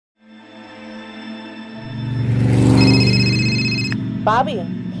Bobby,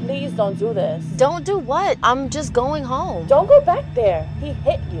 please don't do this. Don't do what? I'm just going home. Don't go back there. He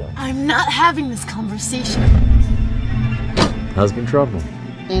hit you. I'm not having this conversation. Husband trouble?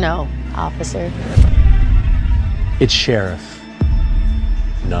 No, officer. It's sheriff,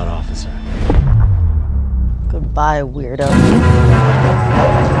 not officer. Goodbye, weirdo.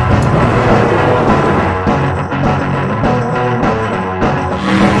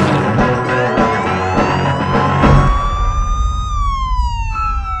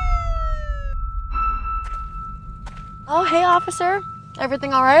 Oh, hey, officer.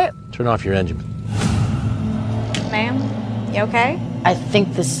 Everything all right? Turn off your engine. Ma'am, you okay? I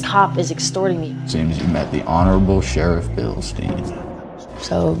think this cop is extorting me. Seems you met the Honorable Sheriff Billstein.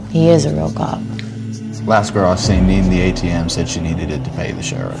 So he is a real cop. Last girl I seen needing the ATM said she needed it to pay the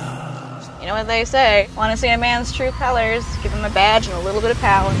sheriff. You know what they say? Want to see a man's true colors? Give him a badge and a little bit of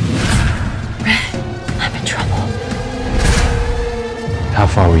power. I'm in trouble. How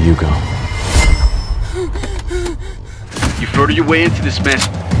far will you go? You flirted your way into this mess.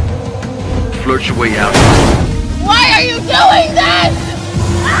 Flirt your way out. Why are you doing this?